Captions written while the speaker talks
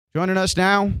Joining us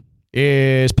now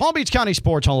is Palm Beach County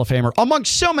Sports Hall of Famer.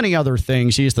 Amongst so many other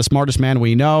things, he's the smartest man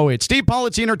we know. It's Steve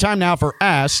Politziner. Time now for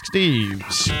Ask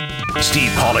Steve's.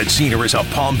 Steve Politziner is a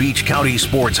Palm Beach County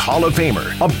Sports Hall of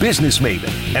Famer, a business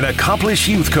maven, an accomplished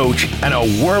youth coach, and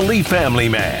a worldly family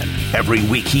man. Every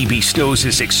week he bestows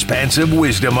his expansive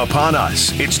wisdom upon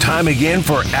us. It's time again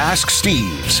for Ask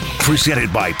Steve's,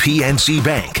 presented by PNC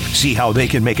Bank. See how they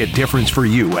can make a difference for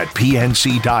you at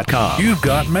PNC.com. You've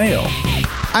got mail.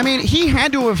 I mean, he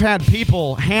had to have had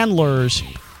people, handlers,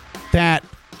 that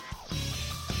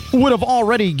would have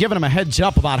already given him a heads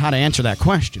up about how to answer that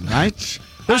question, right?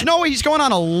 There's no way he's going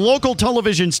on a local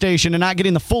television station and not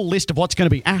getting the full list of what's going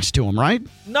to be asked to him, right?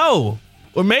 No.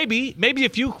 Or maybe a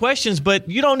few questions, but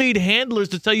you don't need handlers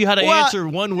to tell you how to answer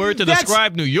one word to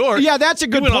describe New York. Yeah, that's a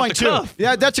good point, too.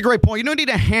 Yeah, that's a great point. You don't need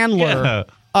a handler.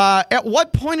 Yeah. At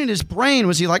what point in his brain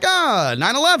was he like,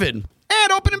 9/11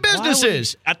 and opening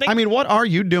businesses? What are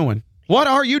you doing? What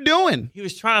are you doing? He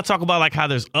was trying to talk about like how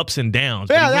there's ups and downs.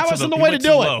 Yeah, that wasn't the way to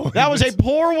do it. That was a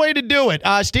poor way to do it.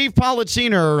 Steve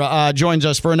Politziner joins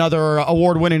us for another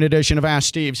award-winning edition of Ask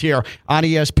Steve's here on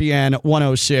ESPN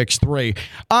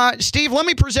 106.3. Steve, let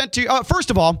me present to you.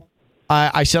 First of all,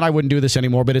 I said I wouldn't do this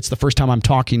anymore, but it's the first time I'm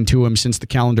talking to him since the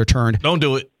calendar turned. Don't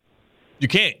do it. You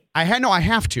can't. I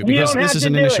have to because this is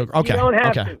an initial. Okay,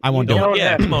 I won't do it.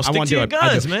 Yeah, come on, stick to your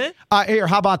guns, man. Here,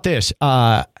 how about this?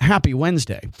 Happy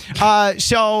Wednesday.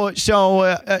 So,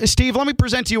 Steve, let me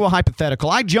present to you a hypothetical.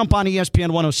 I jump on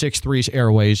ESPN 106.3's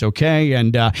airways, okay?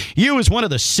 And you, as one of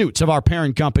the suits of our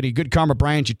parent company, Good Karma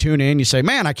Brands, you tune in. You say,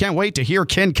 man, I can't wait to hear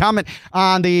Ken comment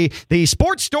on the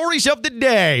sports stories of the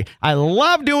day. I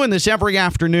love doing this every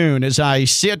afternoon as I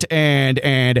sit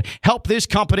and help this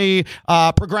company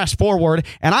progress forward.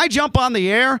 And I jump on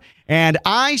the air and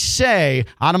I say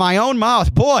out of my own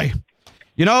mouth, boy,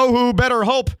 you know who better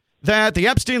hope that the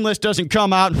Epstein list doesn't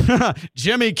come out?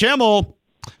 Jimmy Kimmel.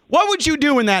 What would you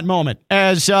do in that moment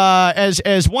as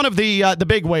one of the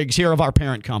bigwigs here of our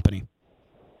parent company?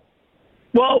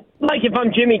 Well, like if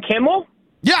I'm Jimmy Kimmel?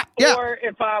 Yeah. Or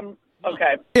if I'm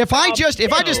okay. If I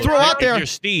just throw out there,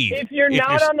 if you're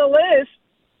not on the list,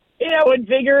 I would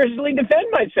vigorously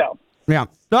defend myself. Yeah.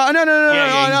 No.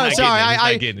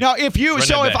 Sorry.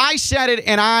 If I said it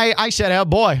and I said, oh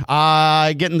boy,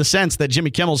 getting the sense that Jimmy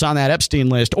Kimmel's on that Epstein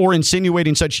list or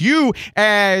insinuating such, you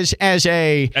as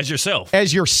yourself.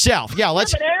 Yeah.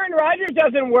 But Aaron Rodgers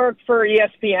doesn't work for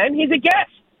ESPN. He's a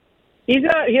guest. He's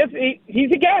not.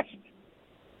 He's a guest.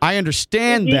 I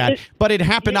understand that, but it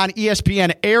happened on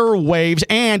ESPN airwaves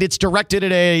and it's directed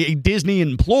at a Disney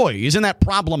employee. Isn't that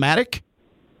problematic?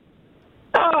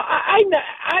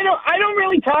 I don't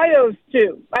really tie those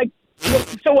two. Like,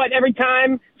 so what? Every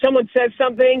time someone says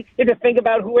something, you have to think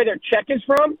about where their check is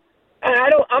from.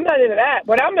 And I'm not into that.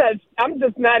 But I'm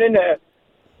just not into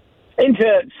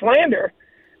slander.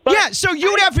 But yeah, so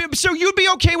you'd be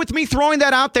okay with me throwing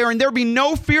that out there, and there'd be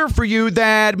no fear for you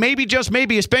that maybe, just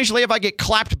maybe, especially if I get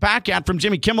clapped back at from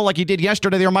Jimmy Kimmel like he did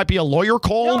yesterday, there might be a lawyer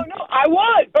call? No, I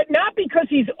would, but not because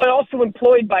he's also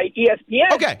employed by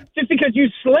ESPN. Okay. Just because you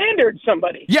slandered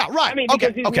somebody. Yeah, right. I mean,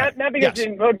 because he's not because he's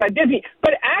employed by Disney.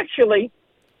 But actually,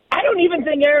 I don't even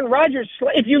think Aaron Rodgers,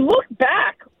 if you look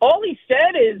back, all he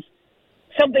said is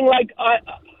something like,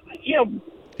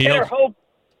 better hope.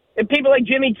 And people like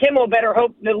Jimmy Kimmel better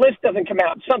hope the list doesn't come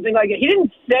out. Something like it. He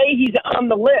didn't say he's on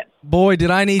the list. Boy,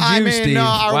 did I need you, Steve.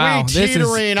 Are we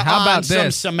teetering on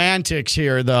some semantics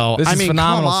here, though? This is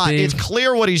phenomenal, come on. Steve. It's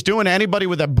clear what he's doing to anybody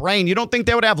with a brain. You don't think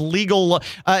they would have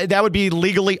that would be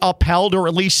legally upheld, or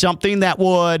at least something that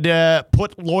would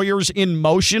put lawyers in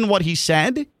motion what he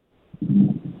said?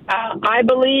 I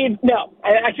believe, no.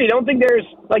 I actually don't think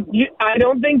I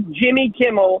don't think Jimmy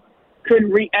Kimmel could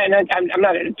and I'm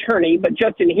not an attorney, but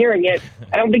just in hearing it,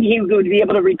 I don't think he would be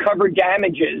able to recover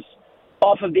damages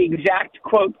off of the exact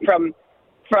quote from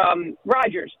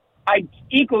Rodgers. I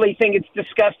equally think it's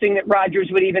disgusting that Rodgers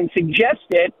would even suggest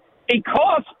it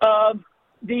because of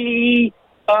the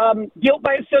guilt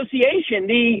by association.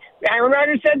 Aaron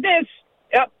Rodgers said this.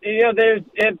 Yep,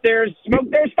 if there's smoke,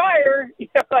 there's fire.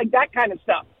 Like that kind of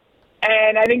stuff.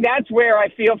 And I think that's where I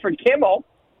feel for Kimmel,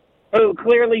 who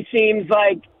clearly seems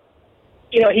like,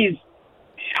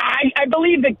 I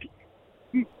believe that,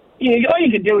 all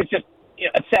you can do is just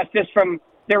assess this from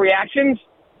their reactions.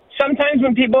 Sometimes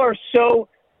when people are so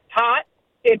hot,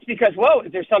 it's because, whoa,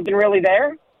 is there something really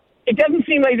there? It doesn't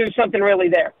seem like there's something really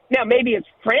there. Now, maybe it's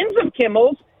friends of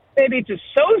Kimmel's, maybe it's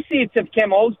associates of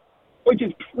Kimmel's, which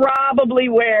is probably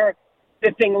where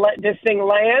this thing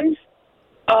lands.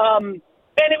 And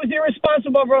it was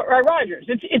irresponsible by Rodgers.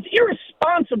 It's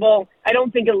irresponsible, I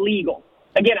don't think illegal.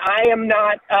 Again, I am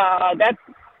not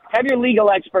have your legal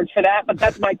experts for that, but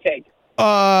that's my take.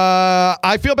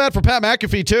 I feel bad for Pat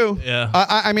McAfee, too. Yeah.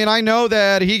 I mean, I know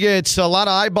that he gets a lot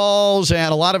of eyeballs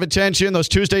and a lot of attention. Those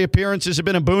Tuesday appearances have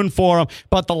been a boon for him.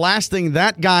 But the last thing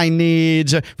that guy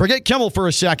needs, forget Kimmel for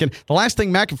a second, the last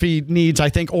thing McAfee needs, I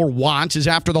think, or wants, is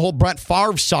after the whole Brett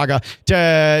Favre saga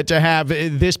to have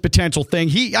this potential thing.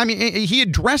 He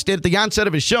addressed it at the onset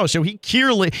of his show, so he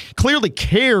clearly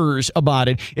cares about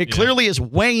it. It clearly is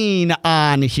weighing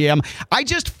on him. I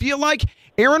just feel like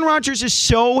Aaron Rodgers is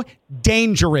so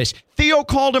dangerous. Theo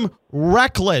called him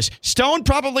reckless. Stone,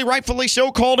 probably rightfully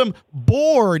so, called him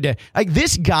bored. Like,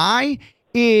 this guy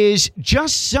is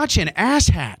just such an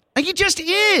asshat. Like, he just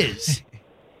is.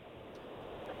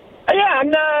 Yeah,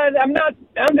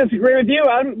 I'm disagreeing with you.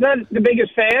 I'm not the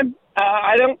biggest fan.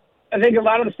 I think a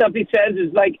lot of the stuff he says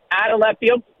is like out of left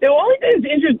field. The only thing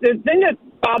that's interesting, the thing that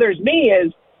bothers me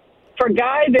is for a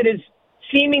guy that is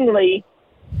seemingly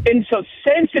been so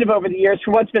sensitive over the years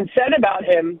for what's been said about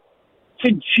him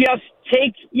to just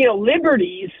take,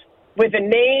 liberties with a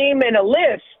name and a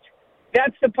list.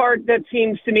 That's the part that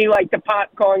seems to me like the pot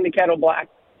calling the kettle black.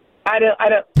 I don't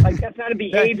like, that's not a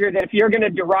behavior that if you're going to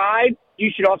deride, you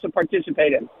should also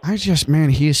participate in.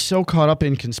 He is so caught up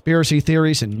in conspiracy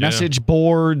theories and message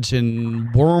boards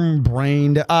and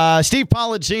worm-brained. Steve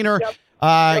Politziner. Yep.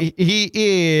 He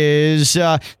is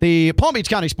the Palm Beach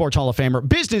County Sports Hall of Famer,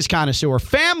 business connoisseur,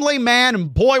 family man,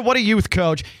 and boy, what a youth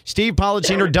coach. Steve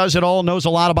Politziner does it all, knows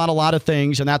a lot about a lot of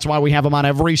things, and that's why we have him on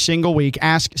every single week.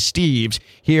 Ask Steve's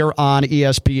here on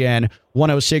ESPN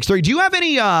 106.3. Do you have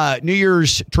any New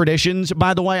Year's traditions,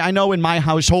 by the way? I know in my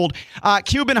household,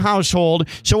 Cuban household,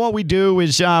 so what we do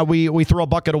is we throw a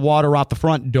bucket of water out the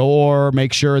front door,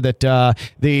 make sure that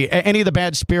any of the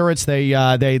bad spirits, they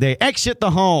exit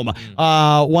the home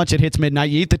once it hits midnight.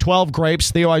 You eat the 12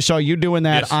 grapes. Theo, I saw you doing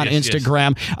that on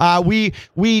Instagram. Yes.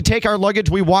 We take our luggage,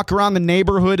 we walk around the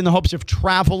neighborhood in the hopes of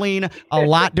traveling a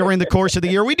lot during the course of the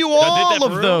year. We do all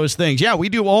of those things. Yeah, we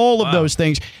do all of those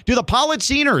things. Do the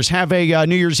Politziners have a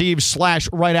New Year's Eve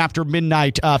 / right after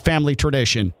midnight family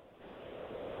tradition?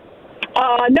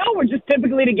 No, we're just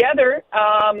typically together.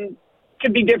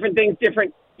 Could be different things,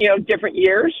 different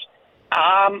years.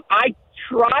 I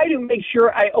try to make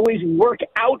sure I always work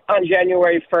out on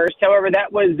January 1st. However,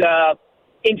 that was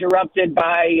interrupted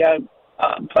by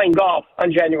playing golf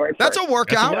on January 1st. That's a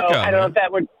workout. So, I don't know if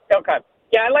that would. Okay.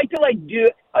 Yeah, I like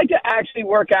to actually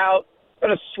work out,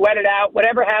 sort of sweat it out.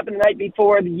 Whatever happened the night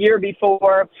before, the year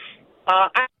before.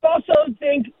 I also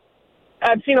think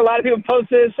I've seen a lot of people post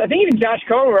this. I think even Josh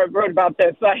Cohen wrote about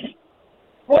this. Like,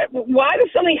 why does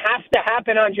something have to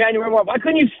happen on January 1? Why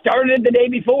couldn't you start it the day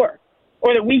before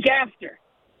or the week after?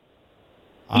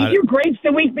 Eat your grapes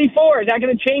the week before. Is that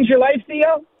going to change your life,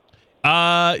 Theo?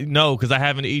 No, because I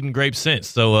haven't eaten grapes since.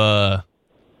 So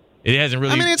it hasn't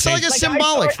really. It's like a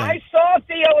symbolic thing. I saw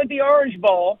Theo at the Orange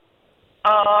Bowl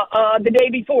the day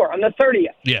before on the 30th.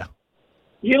 Yeah.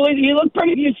 You look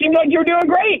pretty. You seem like you're doing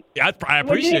great. Yeah, I appreciate it.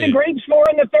 What do you need the grapes for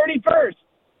on the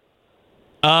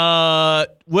 31st?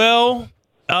 Well,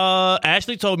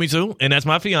 Ashley told me to, and that's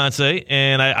my fiance,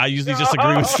 and I usually just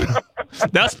agree with.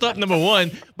 That's step number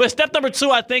one. But step number two,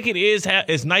 I think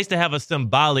it's nice to have a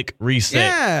symbolic reset.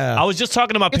 Yeah. I was just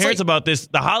talking to my parents about this.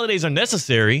 The holidays are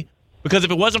necessary because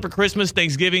if it wasn't for Christmas,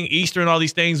 Thanksgiving, Easter, and all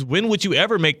these things, when would you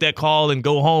ever make that call and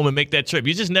go home and make that trip?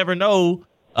 You just never know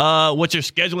what your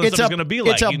schedule and stuff is going to be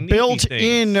like. It's a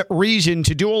built-in reason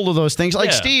to do all of those things.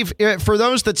 Like, Steve, for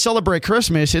those that celebrate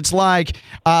Christmas, it's like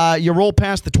you roll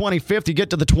past the 25th, you get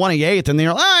to the 28th, and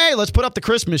they're like, oh, hey, let's put up the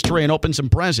Christmas tree and open some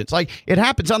presents. Like, it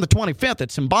happens on the 25th.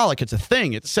 It's symbolic. It's a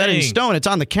thing. It's set in stone. It's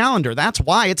on the calendar. That's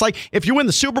why. It's like if you win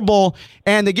the Super Bowl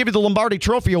and they give you the Lombardi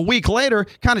Trophy a week later,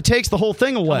 kind of takes the whole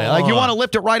thing away. Like, you want to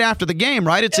lift it right after the game,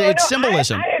 right? It's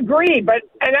symbolism. I agree,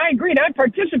 and I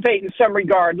participate in some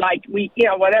regard. Like,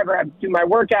 whatever, I do my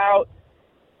workout,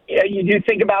 you do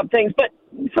think about things, but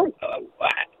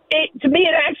to me,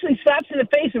 it actually slaps in the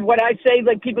face of what I say,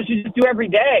 like, people should just do every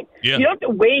day. Yeah. You don't have to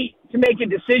wait to make a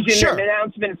decision, an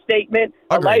announcement, a statement,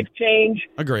 a life change.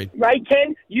 Agreed. Right,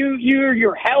 Ken?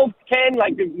 Your health, Ken,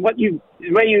 like the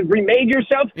way you remade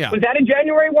yourself. Yeah. Was that a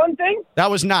January 1 thing?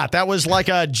 That was not. That was like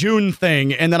a June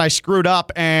thing, and then I screwed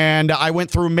up, and I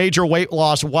went through major weight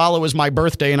loss while it was my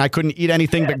birthday, and I couldn't eat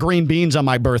anything but green beans on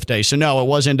my birthday. So, no, it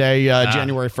wasn't a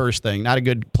January 1st thing. Not a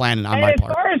good plan on my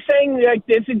part. As far as saying thing, like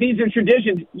these are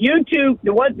traditions. You two,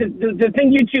 the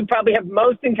thing you two probably have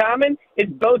most in common is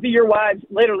both of your wives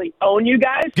literally own you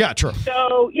guys. Yeah, true.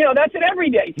 So, that's an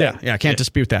everyday thing. Yeah, can't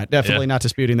dispute that. Definitely not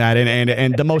disputing that.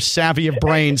 And the most savvy of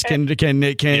brains can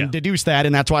deduce that,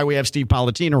 and that's why we have Steve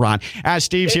Politziner on. As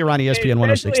Steve's here on ESPN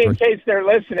 106.3. In case they're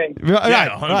listening. Right.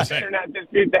 100%. Better not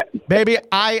dispute that. Baby,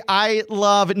 I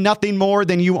love nothing more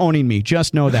than you owning me.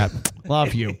 Just know that.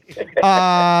 Love you.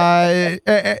 I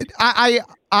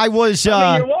was.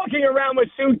 You're walking around with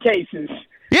suitcases.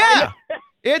 Yeah.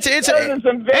 It's those are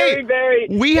some very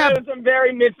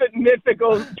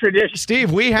mythical traditions.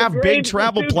 Steve, we have big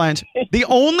travel plans. The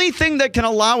only thing that can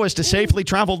allow us to safely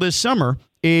travel this summer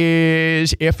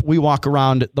is if we walk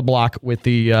around the block with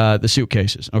the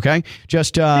suitcases. Okay,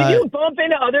 just do you bump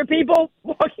into other people?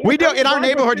 We do in our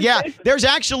neighborhood. Yeah, there's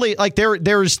actually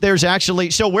there's actually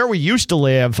so where we used to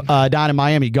live down in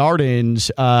Miami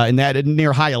Gardens and that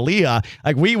near Hialeah,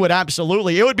 like we would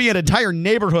absolutely it would be an entire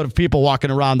neighborhood of people walking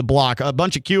around the block, a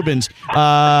bunch of Cubans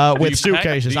with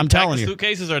suitcases. I'm telling you,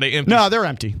 suitcases or are they empty? No, they're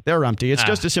empty. They're empty. It's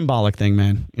just a symbolic thing,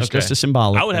 man. It's just a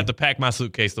symbolic. I would have to pack my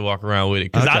suitcase to walk around with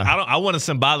it because I want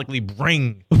to symbolically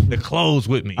bring the clothes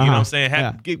with me. You know what I'm saying?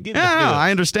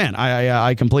 I understand.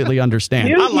 I completely understand.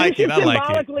 You like should it. I like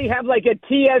it. symbolically have like a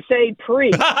TSA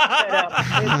pre set up.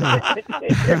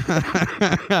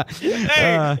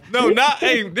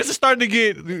 This is starting to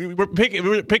get. We're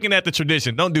picking at the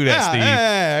tradition. Don't do that, Steve.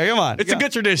 Yeah, come on. It's a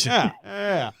good tradition.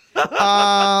 Yeah.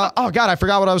 Oh God, I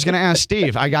forgot what I was going to ask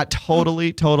Steve. I got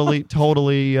totally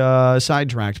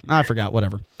sidetracked. I forgot.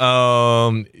 Whatever.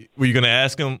 Were you going to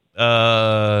ask him?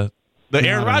 The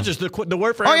Aaron Rodgers, the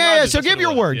word for Aaron Rodgers. So give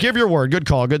your word. Give your word. Good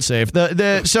call. Good save.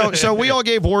 So we all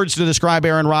gave words to describe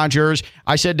Aaron Rodgers.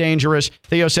 I said dangerous.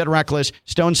 Theo said reckless.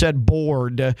 Stone said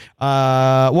bored.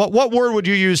 What word would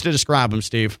you use to describe him,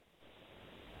 Steve?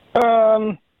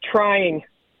 Trying.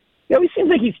 It always seems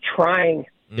like he's trying.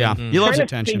 Yeah, he loves trying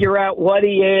attention. To figure out what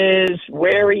he is,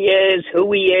 where he is,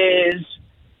 who he is. It's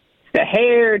the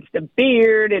hair, it's the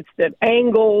beard, it's the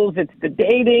angles, it's the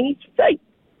dating. He's like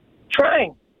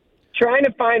trying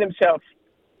to find himself.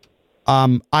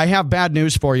 I have bad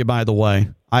news for you, by the way.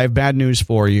 I have bad news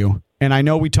for you. And I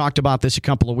know we talked about this a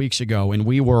couple of weeks ago, and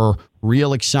we were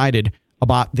real excited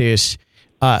about this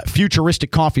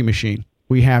futuristic coffee machine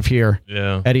we have here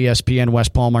at ESPN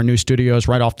West Palm, our new studios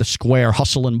right off the square,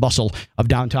 hustle and bustle of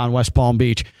downtown West Palm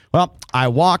Beach. Well, I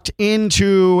walked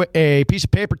into a piece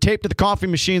of paper taped to the coffee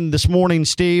machine this morning,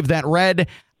 Steve, that read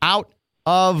out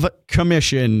of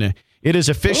commission. It is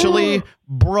officially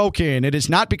broken. It is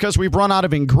not because we've run out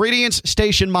of ingredients.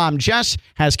 Station Mom Jess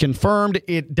has confirmed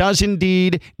it does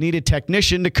indeed need a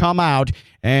technician to come out,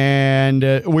 and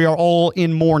we are all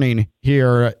in mourning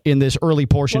here in this early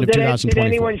portion of 2024. Did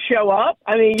anyone show up?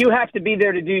 I mean, you have to be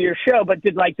there to do your show, but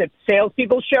did the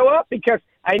salespeople show up? Because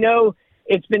I know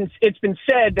it's been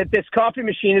said that this coffee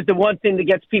machine is the one thing that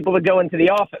gets people to go into the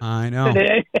office. I know.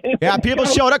 Yeah, people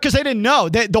showed up because they didn't know.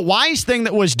 The wise thing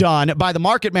that was done by the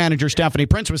market manager, Stephanie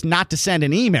Prince, was not to send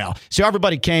an email. So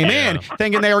everybody came in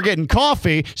thinking they were getting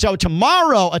coffee. So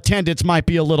tomorrow attendance might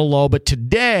be a little low, but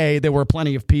today there were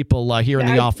plenty of people here in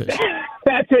the office.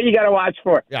 That's what you got to watch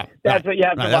for. Yeah, that's what you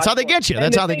have to watch. That's how they get you.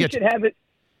 That's how they get you.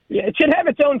 It should have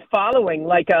its own following,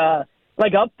 like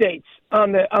updates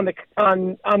on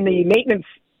the maintenance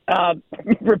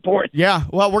report. Yeah,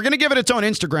 well, we're going to give it its own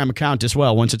Instagram account as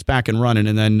well once it's back and running,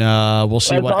 and then we'll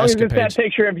see what escapades. As long as it's that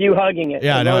picture of you hugging it.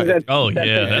 Yeah, no. That's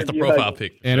the profile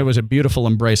pic. And it was a beautiful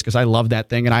embrace because I love that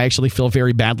thing, and I actually feel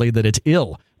very badly that it's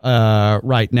ill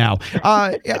right now.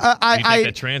 I think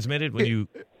that transmitted when you.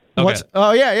 Okay.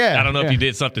 Oh, yeah. I don't know if you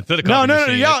did something to the coffee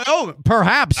machine. No. Oh,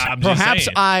 perhaps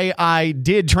I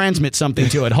did transmit something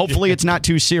to it. Hopefully it's not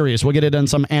too serious. We'll get it on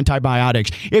some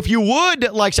antibiotics. If you would,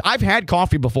 I've had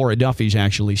coffee before at Duffy's,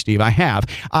 actually, Steve. I have.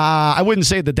 I wouldn't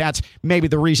say that that's maybe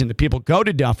the reason that people go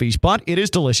to Duffy's, but it is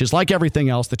delicious, like everything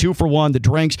else. The 2-for-1, the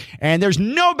drinks, and there's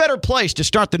no better place to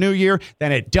start the new year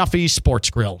than at Duffy's Sports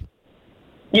Grill.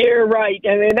 You're right.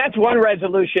 And that's one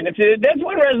resolution. That's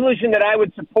one resolution that I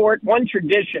would support, one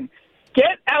tradition.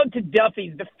 Get out to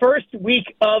Duffy's the first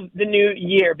week of the new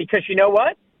year because you know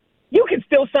what? You can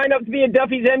still sign up to be a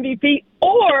Duffy's MVP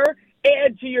or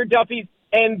add to your Duffy's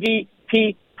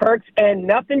MVP perks, and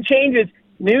nothing changes.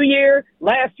 New year,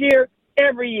 last year,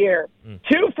 every year.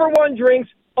 2-for-1 drinks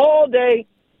all day,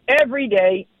 every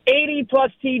day,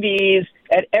 80-plus TVs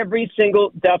at every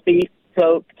single Duffy's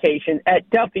location. At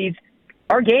Duffy's,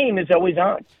 our game is always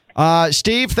on.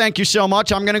 Steve, thank you so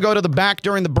much. I'm going to go to the back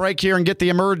during the break here and get the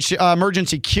emergency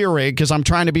Keurig because I'm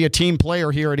trying to be a team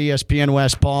player here at ESPN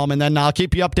West Palm, and then I'll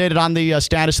keep you updated on the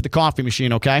status of the coffee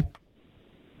machine, okay?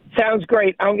 Sounds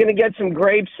great. I'm going to get some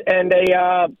grapes and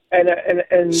a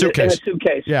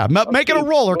suitcase. Yeah, make it a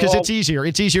roller because it's easier.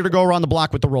 It's easier to go around the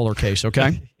block with the roller case,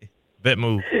 okay? Bet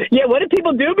move. Yeah, what did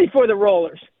people do before the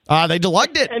rollers? They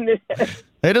lugged it.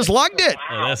 They just lugged it.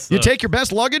 Wow. You take your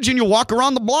best luggage and you walk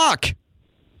around the block.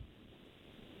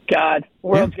 God,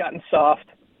 world's gotten soft.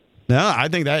 No, I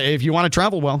think that if you want to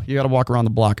travel well, you got to walk around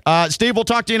the block. Steve, we'll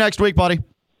talk to you next week, buddy.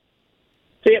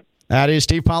 See you. That is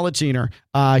Steve Politziner.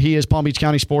 He is Palm Beach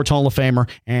County Sports Hall of Famer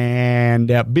and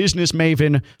business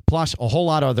maven, plus a whole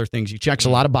lot of other things. He checks a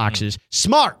lot of boxes.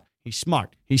 Smart. He's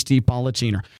smart. He's Steve Politziner.